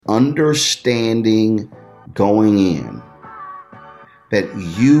understanding going in that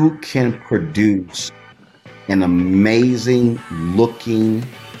you can produce an amazing looking,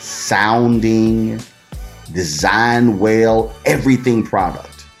 sounding, design well, everything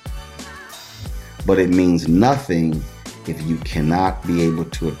product. But it means nothing if you cannot be able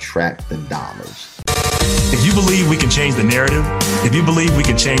to attract the dollars. If you believe we can change the narrative, if you believe we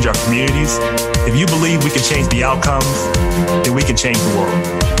can change our communities, if you believe we can change the outcomes, then we can change the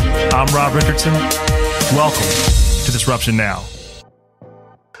world. I'm Rob Richardson. Welcome to Disruption Now.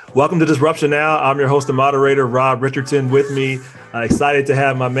 Welcome to Disruption Now. I'm your host and moderator, Rob Richardson. With me, excited to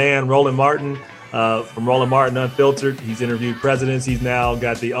have my man, Roland Martin, from Roland Martin Unfiltered. He's interviewed presidents. He's now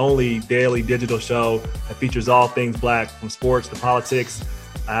got the only daily digital show that features all things Black, from sports to politics.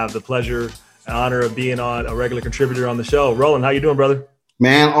 I have the pleasure and honor of being on a regular contributor on the show. Roland, how you doing, brother?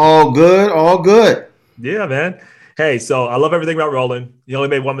 Man, all good, all good. Yeah, man. Hey, so I love everything about Roland. He only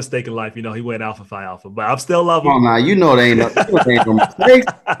made one mistake in life. You know, he went Alpha Phi Alpha, but I'm still love him. Oh, now, you know there ain't no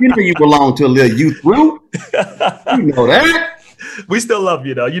mistakes. You know you belong to a little youth group. You know that. We still love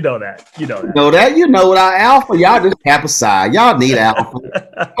you, though. You know that. You know without Alpha, y'all just tap aside. Y'all need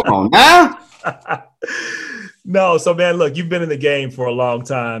Alpha. Come on now. No, so man, look, you've been in the game for a long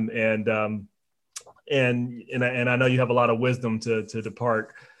time, and I know you have a lot of wisdom to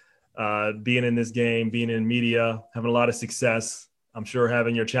depart. Being in this game, being in media, having a lot of success. I'm sure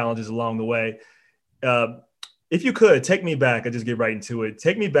having your challenges along the way. If you could take me back, I just get right into it.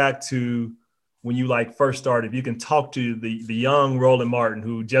 Take me back to when you first started. If you can talk to the young Roland Martin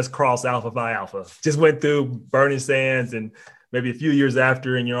who just crossed Alpha Phi Alpha, just went through Burning Sands, and maybe a few years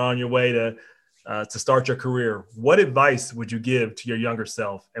after, and you're on your way to start your career. What advice would you give to your younger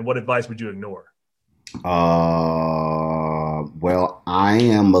self, and what advice would you ignore? Well, I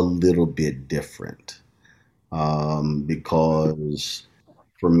am a little bit different because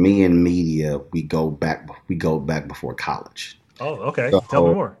for me in media, we go back before college. Oh, okay. So, tell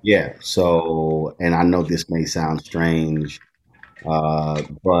me more. Yeah. So, and I know this may sound strange,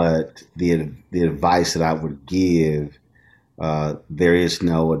 but the advice that I would give, there is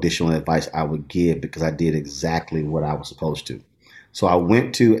no additional advice I would give because I did exactly what I was supposed to. So I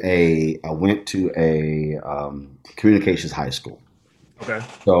went to a communications high school. Okay.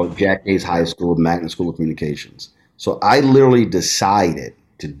 So Jack Yates High School, Magnet School of Communications. So I literally decided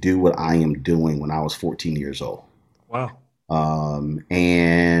to do what I am doing when I was 14 years old. Wow.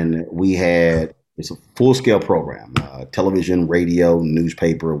 And it's a full scale program, television, radio,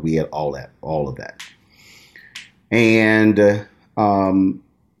 newspaper. We had all of that. And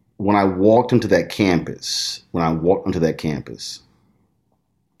when I walked onto that campus,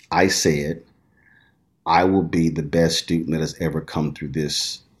 I said, I will be the best student that has ever come through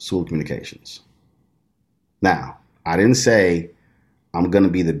this school of communications. Now, I didn't say I'm going to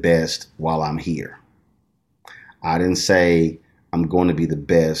be the best while I'm here. I didn't say I'm going to be the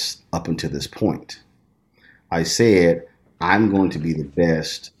best up until this point. I said I'm going to be the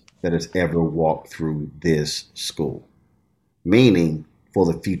best that has ever walked through this school, meaning for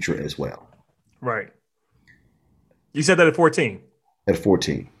the future as well. Right. You said that at 14? At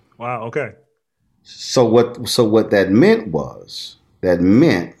 14. Wow. Okay. So what that meant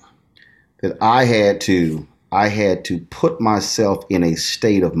that I had to put myself in a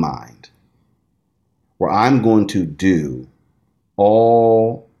state of mind where I'm going to do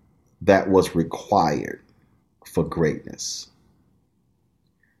all that was required for greatness.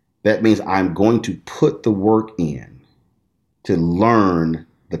 That means I'm going to put the work in to learn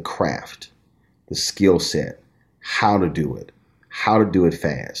the craft, the skill set, how to do it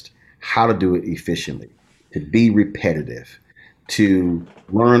fast, how to do it efficiently, to be repetitive, to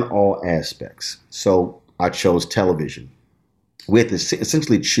learn all aspects. So I chose television. We had to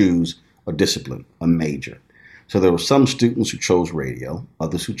essentially choose a discipline, a major. So there were some students who chose radio,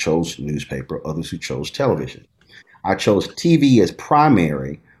 others who chose newspaper, others who chose television. I chose TV as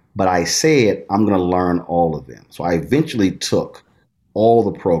primary, but I said I'm going to learn all of them. So I eventually took all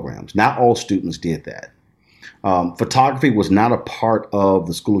the programs. Not all students did that. Photography was not a part of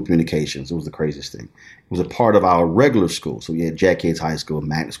the School of Communications. It was the craziest thing. It was a part of our regular school. So we had Jack Yates High School,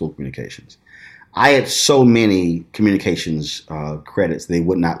 Magnet School of Communications. I had so many communications credits, they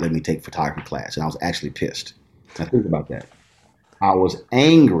would not let me take photography class. And I was actually pissed. Now think about that. I was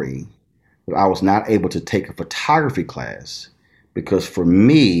angry that I was not able to take a photography class because for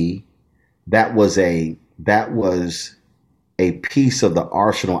me, that was a piece of the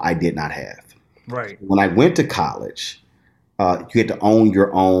arsenal I did not have. Right. When I went to college, you had to own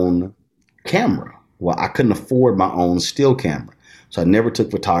your own camera. Well, I couldn't afford my own still camera. So I never took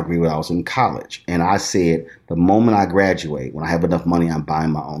photography when I was in college. And I said, the moment I graduate, when I have enough money, I'm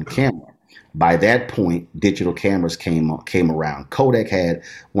buying my own camera. By that point, digital cameras came around. Kodak had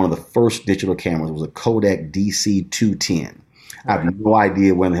one of the first digital cameras. It was a Kodak DC-210. I have no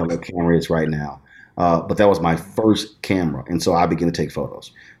idea when the hell that camera is right now. But that was my first camera. And so I began to take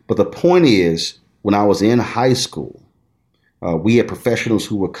photos. But the point is, when I was in high school, we had professionals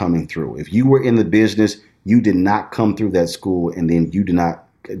who were coming through. If you were in the business, you did not come through that school and then you did not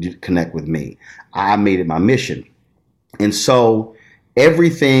connect with me. I made it my mission. And so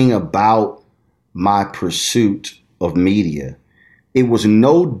everything about my pursuit of media, it was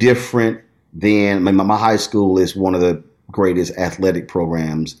no different than my high school is one of the greatest athletic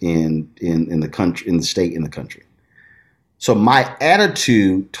programs in the country, in the state, in the country. So my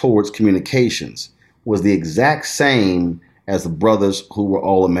attitude towards communications was the exact same as the brothers who were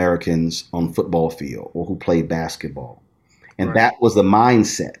All-Americans on football field or who played basketball. And right. That was the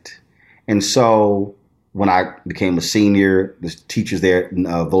mindset. And so when I became a senior, the teachers there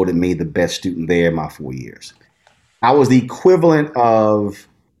voted me the best student there my 4 years. I was the equivalent of,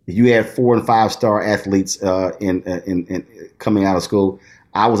 if you had 4 and 5 star athletes in coming out of school,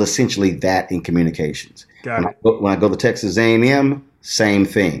 I was essentially that in communications. When I go to Texas A&M, same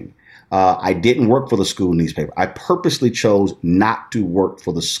thing. I didn't work for the school newspaper. I purposely chose not to work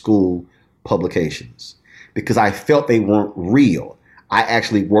for the school publications because I felt they weren't real. I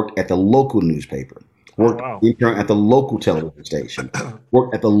actually worked at the local newspaper. Worked at the local television station,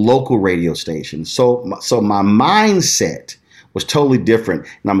 worked at the local radio station. So my mindset was totally different.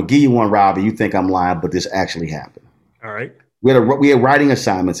 And I'm gonna give you one, Robbie. You think I'm lying, but this actually happened. All right. We had writing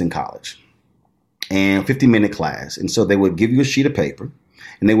assignments in college, and 50-minute class. And so they would give you a sheet of paper,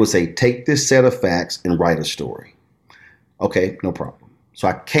 and they would say, take this set of facts and write a story. Okay, no problem. So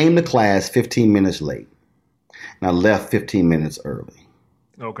I came to class 15 minutes late, and I left 15 minutes early.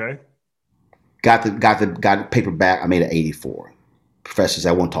 Okay. Got the paper back. I made an 84. Professor said,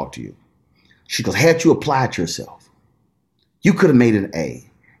 I won't talk to you. She goes, had you applied yourself, you could have made an A.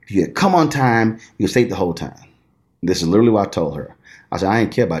 If you had come on time, you stayed the whole time. And this is literally what I told her. I said, I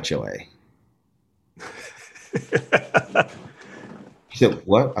didn't care about your A. She said,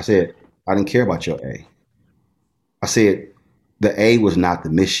 what? I said, I didn't care about your A. I said, the A was not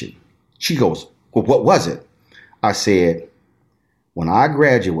the mission. She goes, well, what was it? I said, when I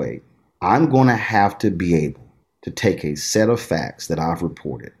graduate, I'm going to have to be able to take a set of facts that I've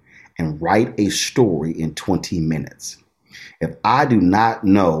reported and write a story in 20 minutes. If I do not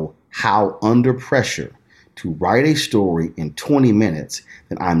know how under pressure to write a story in 20 minutes,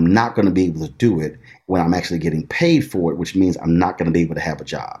 then I'm not going to be able to do it when I'm actually getting paid for it, which means I'm not going to be able to have a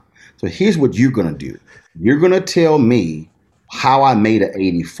job. So here's what you're going to do. You're going to tell me how I made an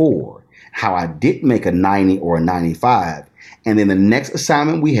 84, how I didn't make a 90 or a 95. And then the next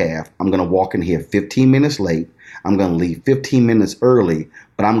assignment we have, I'm going to walk in here 15 minutes late. I'm going to leave 15 minutes early,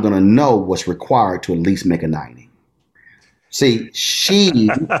 but I'm going to know what's required to at least make a 90. See,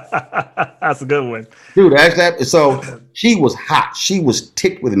 that's a good one. Dude, so she was hot. She was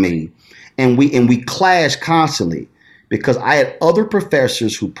ticked with me. And we clashed constantly because I had other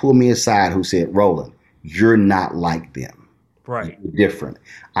professors who pulled me aside who said, Roland, you're not like them. Right. You're different.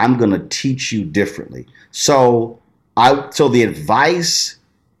 I'm going to teach you differently. So the advice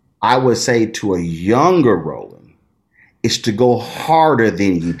I would say to a younger Roland is to go harder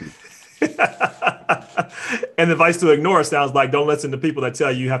than you do. And the advice to ignore sounds like don't listen to people that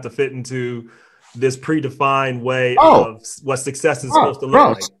tell you have to fit into this predefined way of what success is supposed to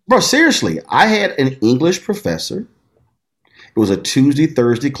look like. Bro, seriously, I had an English professor. It was a Tuesday,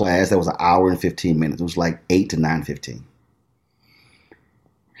 Thursday class that was an hour and 15 minutes. It was like 8 to 9:15.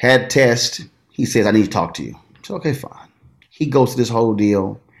 Had test. He says, I need to talk to you. I said, okay, fine. He goes to this whole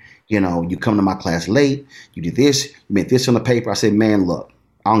deal. You know, you come to my class late. You do this. You make this on the paper. I said, man, look,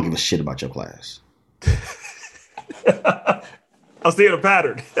 I don't give a shit about your class. I'm seeing a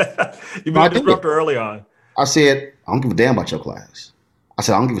pattern. You've been a disruptor early on. I said, I don't give a damn about your class. I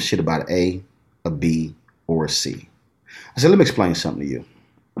said, I don't give a shit about an A, a B, or a C. I said, let me explain something to you.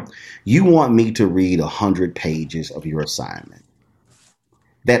 You want me to read 100 pages of your assignment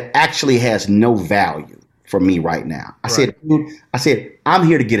that actually has no value for me right now. I said, I'm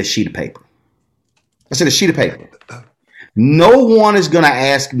here to get a sheet of paper. I said, a sheet of paper. No one is going to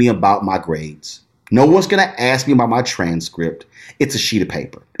ask me about my grades. No one's going to ask me about my transcript. It's a sheet of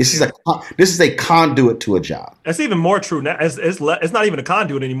paper. This is a conduit to a job. That's even more true now. It's not even a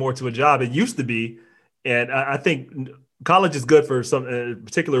conduit anymore to a job. It used to be. And I think college is good for some,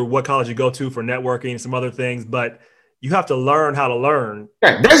 particular what college you go to for networking and some other things, but you have to learn how to learn.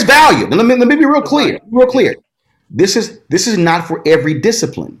 Yeah, there's value. Let me be real clear. this is not for every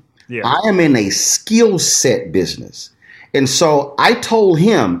discipline. Yeah. I am in a skill set business. And so I told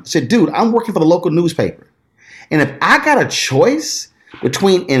him, I said, dude, I'm working for the local newspaper. And if I got a choice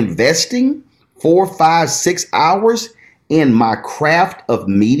between investing 4, 5, 6 hours in my craft of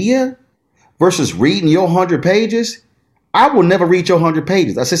media versus reading your 100 pages, I will never read your 100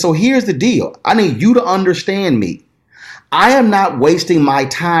 pages. I said, so here's the deal. I need you to understand me. I am not wasting my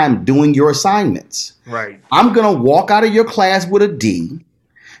time doing your assignments. Right. I'm going to walk out of your class with a D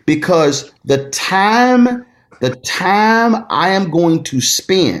because the time I am going to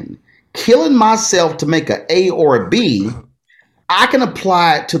spend killing myself to make an A or a B, I can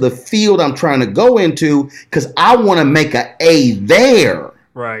apply it to the field I'm trying to go into because I want to make an A there.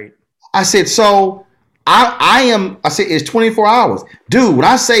 Right. I said, so I said, it's 24 hours. Dude, when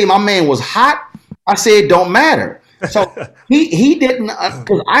I say my man was hot, I said, it don't matter. So he didn't,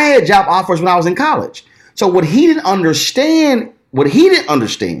 because I had job offers when I was in college. So what he didn't understand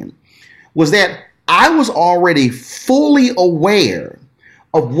was that I was already fully aware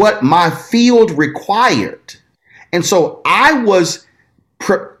of what my field required. And so high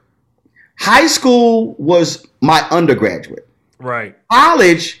school was my undergraduate. Right.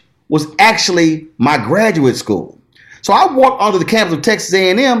 College was actually my graduate school. So I walked onto the campus of Texas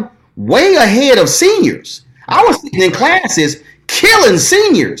A&M way ahead of seniors. I was sitting in classes killing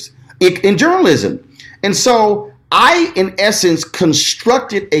seniors in journalism. And so I, in essence,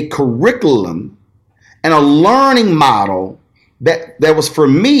 constructed a curriculum and a learning model that was for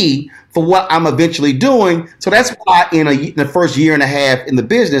me for what I'm eventually doing. So that's why in the first year and a half in the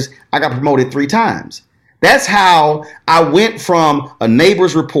business, I got promoted 3 times. That's how I went from a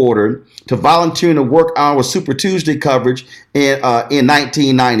neighbor's reporter to volunteering to work on with Super Tuesday coverage in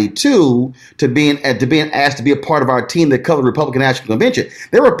 1992 to being asked to be a part of our team that covered the Republican National Convention.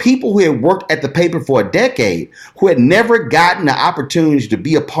 There were people who had worked at the paper for a decade who had never gotten the opportunity to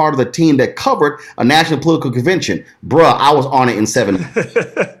be a part of the team that covered a national political convention. Bruh, I was on it in 7 months.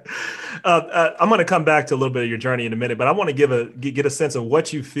 I'm going to come back to a little bit of your journey in a minute, but I want to get a sense of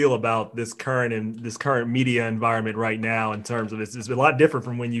what you feel about this current media environment right now in terms of it's a lot different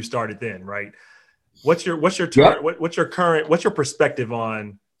from when you started then, right? What's your perspective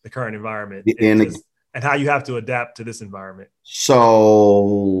on the current environment and how you have to adapt to this environment?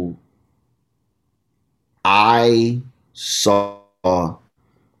 So I saw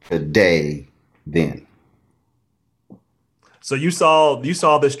the day then. So you saw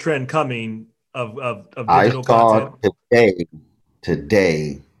this trend coming of digital content? I saw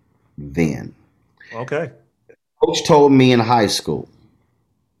today, then. Okay. Coach told me in high school,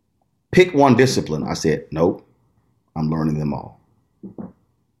 pick one discipline. I said, nope, I'm learning them all.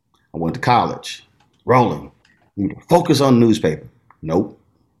 I went to college, rolling. Focus on newspaper. Nope.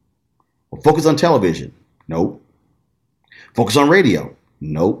 Focus on television. Nope. Focus on radio.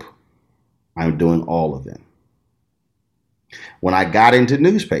 Nope. I'm doing all of them. When I got into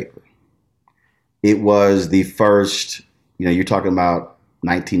newspaper, it was the first, you're talking about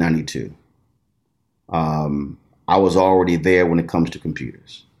 1992. I was already there when it comes to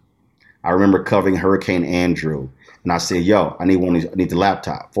computers. I remember covering Hurricane Andrew, and I said, yo, I need the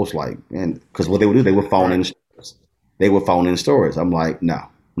laptop. Folks like, man, because what they would do, they would phone in stories. I'm like, no,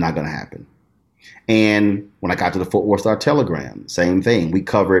 not going to happen. And when I got to the Fort Worth Star-Telegram, same thing. We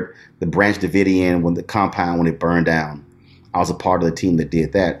covered the Branch Davidian when it burned down. I was a part of the team that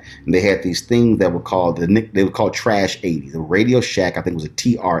did that. And they had these things that were called, Trash 80. The Radio Shack, I think, was a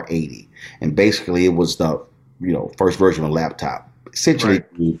TR-80. And basically it was the, first version of a laptop. Essentially,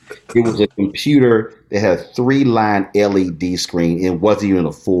 right. It was a computer that had a 3-line LED screen. It wasn't even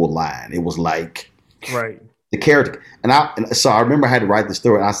a full line. It was like right. The character. And so I remember I had to write the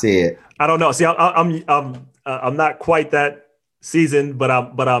story. I said, I don't know. See, I'm not quite that seasoned, but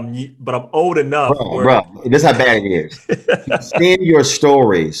I'm old enough. Bro, this is how bad it is. Send your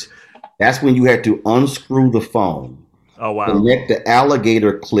stories. That's when you had to unscrew the phone. Oh wow! Connect the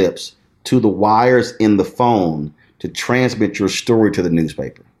alligator clips to the wires in the phone to transmit your story to the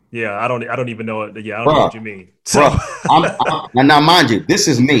newspaper. Yeah, I don't even know it. Yeah, I don't know what you mean. So, now mind you, this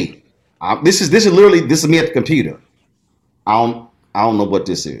is me. This is me at the computer. I don't know what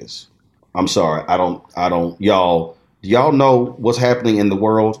this is. I'm sorry. I don't. Y'all. Do y'all know what's happening in the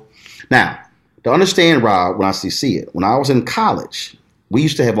world? Now, to understand, Rob, when I see it, when I was in college, we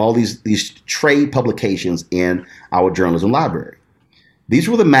used to have all these trade publications in our journalism library. These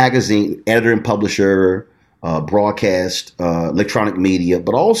were the magazine editor and publisher, broadcast, electronic media,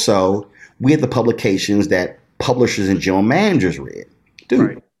 but also we had the publications that publishers and general managers read. Dude,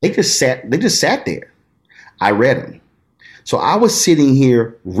 right. They just sat there. I read them. So I was sitting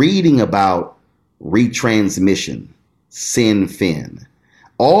here reading about retransmission, SynFin,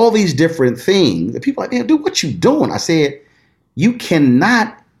 all these different things. And people are like, man, dude, what you doing? I said, you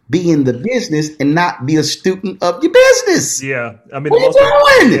cannot be in the business and not be a student of your business. Yeah. I mean, what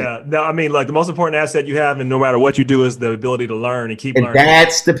are you doing? Yeah. No, I mean, like the most important asset you have, and no matter what you do, is the ability to learn and keep learning.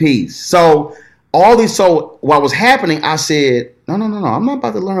 That's the piece. So what was happening, I said, no. I'm not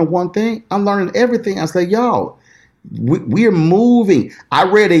about to learn one thing. I'm learning everything. I said, y'all, we're moving. I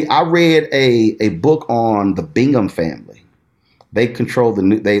read a book on the Bingham family. They control the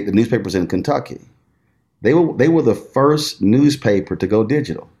newspapers in Kentucky. They were the first newspaper to go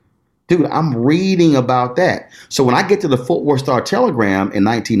digital. Dude, I'm reading about that. So when I get to the Fort Worth Star-Telegram in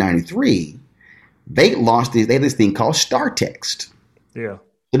 1993, they launched this thing called StarText. Yeah.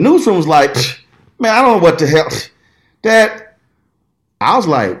 The newsroom was like, man, I don't know what the hell. That I was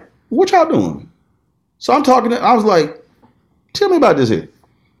like, what y'all doing? So I was like, tell me about this here.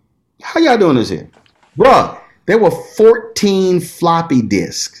 How y'all doing this here? Bruh, there were 14 floppy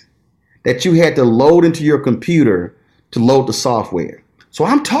disks that you had to load into your computer to load the software. So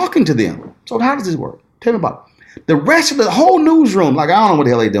I'm talking to them. So how does this work? Tell me about it. The rest of the whole newsroom, like, I don't know what the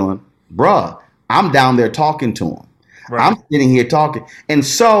hell they're doing. Bruh, I'm down there talking to them. Right. I'm sitting here talking. And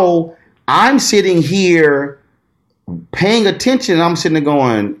so I'm sitting here paying attention. And I'm sitting there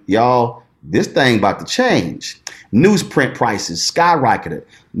going, y'all, this thing about to change. Newsprint prices skyrocketed.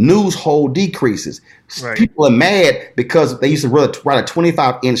 News hold decreases. Right. People are mad because they used to write a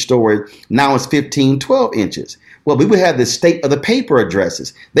 25-inch story. Now it's 15, 12 inches. Well, we would have the state of the paper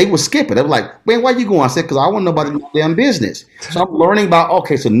addresses. They would skip it. They were like, man, why you going? I said, because I want to know about the damn business. So I'm learning about,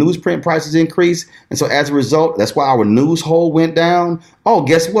 okay, so newsprint prices increase. And so as a result, that's why our news hold went down. Oh,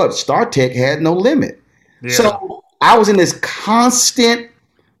 guess what? StarTech had no limit. Yeah. So I was in this constant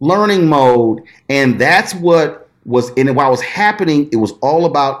learning mode. And that's what was, and while it was happening, it was all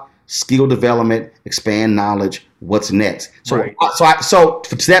about skill development, expand knowledge, what's next. So, right. So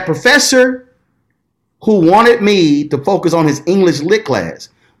to that professor who wanted me to focus on his English lit class,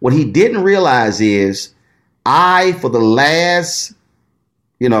 what he didn't realize is for the last,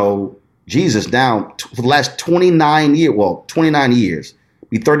 for the last 29 years,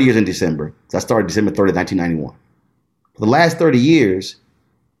 be 30 years in December. So I started December 30th, 1991. For the last 30 years,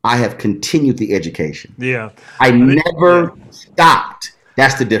 I have continued the education. Yeah. I never stopped.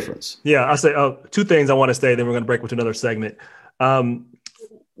 That's the difference. Yeah. I say two things I want to say, then we're going to break into another segment. Can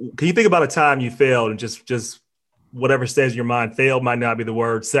you think about a time you failed and just whatever stays in your mind? Failed might not be the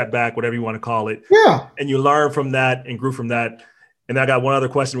word, setback, whatever you want to call it. Yeah. And you learned from that and grew from that. And I got one other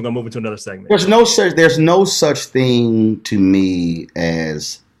question. We're going to move into another segment. There's no such thing to me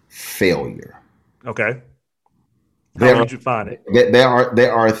as failure. Okay. How did you find it?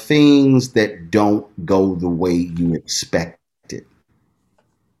 There are things that don't go the way you expected,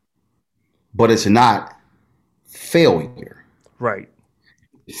 but it's not failure. Right.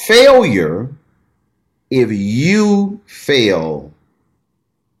 Failure, if you fail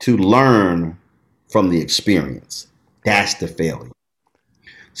to learn from the experience, that's the failure.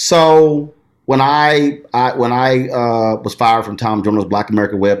 So when I was fired from Tom Jones,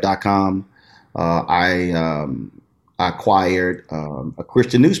 BlackAmericanWeb.com, I acquired a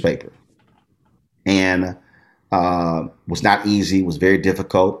Christian newspaper, and was not easy. Was very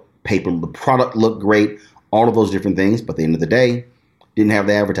difficult. The product looked great, all of those different things, but at the end of the day, didn't have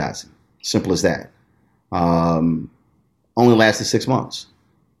the advertising. Simple as that. Only lasted 6 months.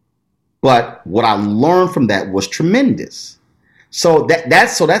 But what I learned from that was tremendous. So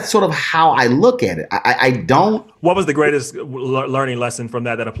that's sort of how I look at it. I don't. What was the greatest learning lesson from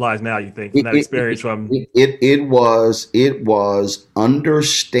that applies now, you think, from that experience? It was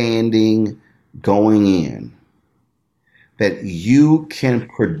understanding going in that you can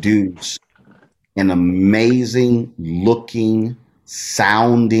produce an amazing looking,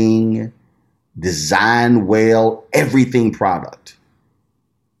 sounding, design well, everything product.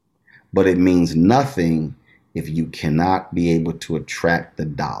 But it means nothing if you cannot be able to attract the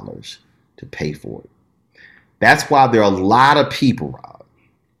dollars to pay for it. That's why there are a lot of people, Rob,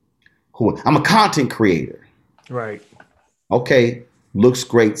 I'm a content creator. Right. Okay, looks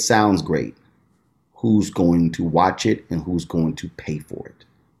great, sounds great. Who's going to watch it and who's going to pay for it?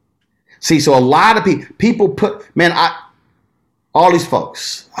 See, so a lot of people put, all these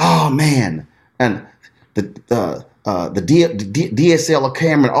folks, oh man, and the DSLR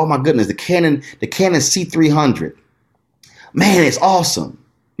camera, oh my goodness, the Canon C300, man, it's awesome.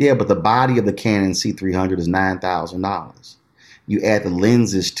 Yeah, but the body of the Canon C300 is $9,000. You add the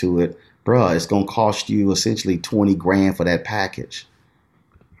lenses to it, bruh, it's gonna cost you essentially $20,000 for that package.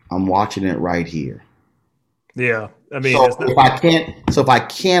 I'm watching it right here. Yeah, I mean, so if I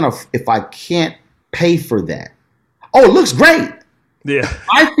can't pay for that. Oh, it looks great. Yeah.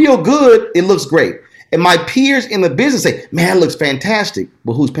 I feel good. It looks great. And my peers in the business say, man, it looks fantastic.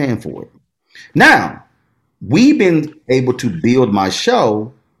 But who's paying for it? Now, we've been able to build my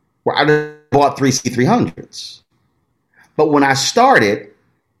show where I bought 3 C300s. But when I started,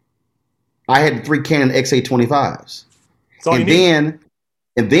 I had 3 Canon XA25s. And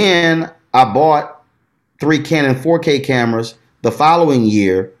then I bought 3 Canon 4K cameras the following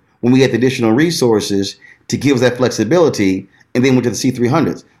year when we had the additional resources to give us that flexibility, and then went to the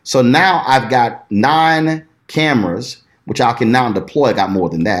C300s. So now I've got 9 cameras, which I can now deploy. I got more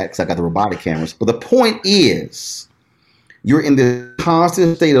than that because I got the robotic cameras. But the point is, you're in this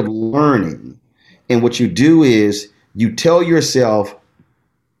constant state of learning. And what you do is you tell yourself,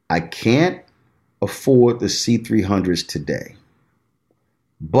 I can't afford the C300s today,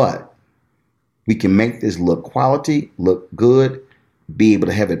 but we can make this look quality, look good, be able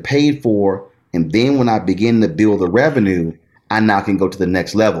to have it paid for. And then when I begin to build the revenue, I now can go to the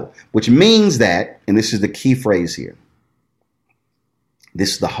next level, which means that, and this is the key phrase here,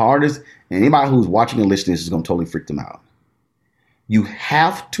 this is the hardest, and anybody who's watching and listening, this is going to totally freak them out. You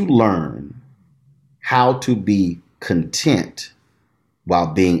have to learn how to be content while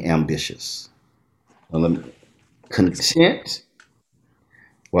being ambitious. Content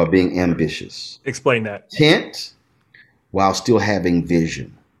while being ambitious. Explain that. Content while still having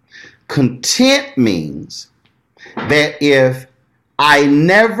vision. Content means that if I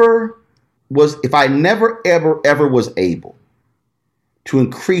never ever was able to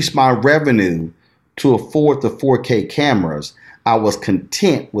increase my revenue to afford the 4K cameras, I was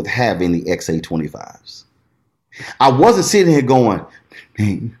content with having the XA25s. I wasn't sitting here going,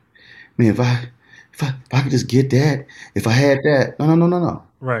 man, if I could just get that, if I had that. No.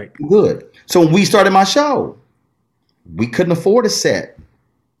 Right. Good. So when we started my show, we couldn't afford a set.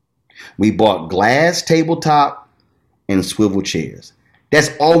 We bought glass tabletop and swivel chairs.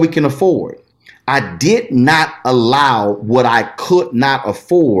 That's all we can afford. I did not allow what I could not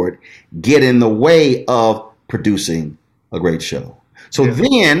afford get in the way of producing a great show. So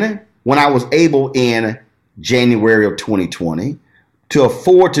then when I was able in January of 2020 to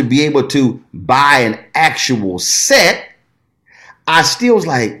afford to be able to buy an actual set, I still was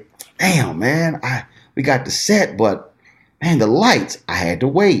like, damn, man, we got the set, but man, the lights, I had to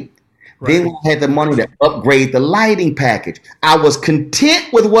wait. Right. Then I had the money to upgrade the lighting package. I was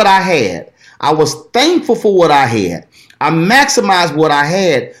content with what I had. I was thankful for what I had. I maximized what I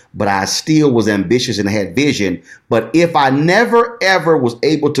had, but I still was ambitious and had vision. But if I never, ever was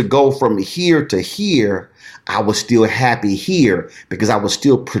able to go from here to here, I was still happy here because I was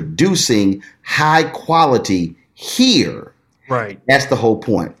still producing high quality here. Right. That's the whole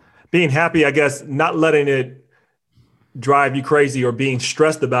point. Being happy, I guess, not letting it drive you crazy or being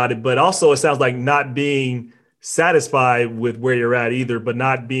stressed about it, but also it sounds like not being satisfied with where you're at either, but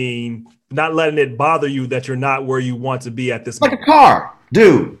not letting it bother you that you're not where you want to be at this moment. Like a car.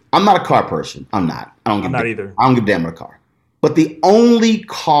 Dude, I'm not a car person. I'm not. I'm not either. I don't give a damn about a car. But the only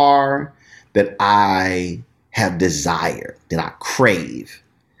car that I have desire, that I crave,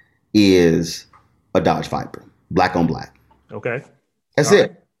 is a Dodge Viper. Black on black. Okay. That's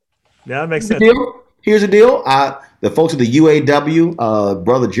it. Yeah, that makes sense. Here's the deal. The folks at the UAW,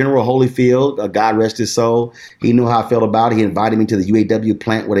 Brother General Holyfield, God rest his soul, he knew how I felt about it. He invited me to the UAW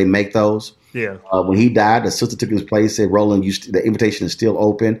plant where they make those. Yeah. When he died, the sister took his place, said, Roland, the invitation is still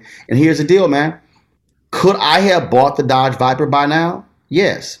open. And here's the deal, man. Could I have bought the Dodge Viper by now?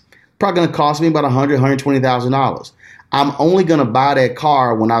 Yes. Probably going to cost me about $100,000, $120,000. I'm only going to buy that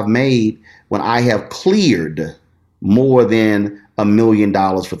car when I have cleared more than $1 million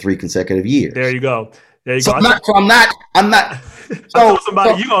for 3 consecutive years. There you go. So I'm not. So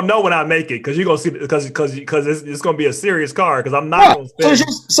somebody, you gonna know when I make it because you're gonna see because it's gonna be a serious car because I'm not gonna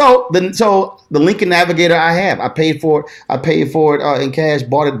spend. So the Lincoln Navigator I paid for it in cash,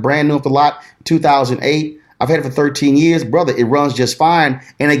 bought it brand new off the lot, 2008. I've had it for 13 years, brother. It runs just fine.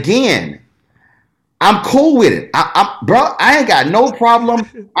 And again, I'm cool with it. I ain't got no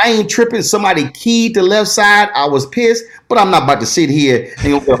problem. I ain't tripping. Somebody keyed the left side. I was pissed, but I'm not about to sit here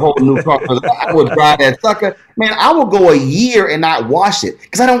and get a whole new car. I would drive that sucker. Man, I will go a year and not wash it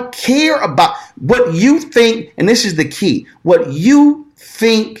because I don't care about what you think. And this is the key. What you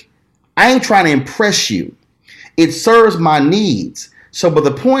think, I ain't trying to impress you. It serves my needs. So, but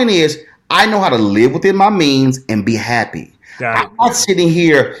the point is, I know how to live within my means and be happy. I'm not sitting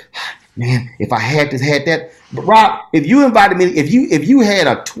here, man, if I had this, had that. But Rob, if you invited me, if you had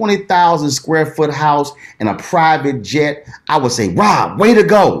a 20,000 square foot house and a private jet, I would say, Rob, way to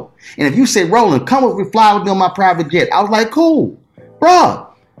go. And if you said, Roland, come with me, fly with me on my private jet, I was like, cool, bro.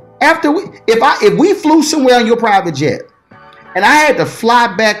 if we flew somewhere on your private jet and I had to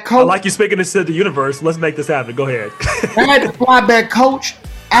fly back, coach. I like you speaking this to the universe. Let's make this happen. Go ahead. I had to fly back, coach.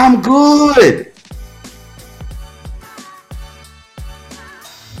 I'm good.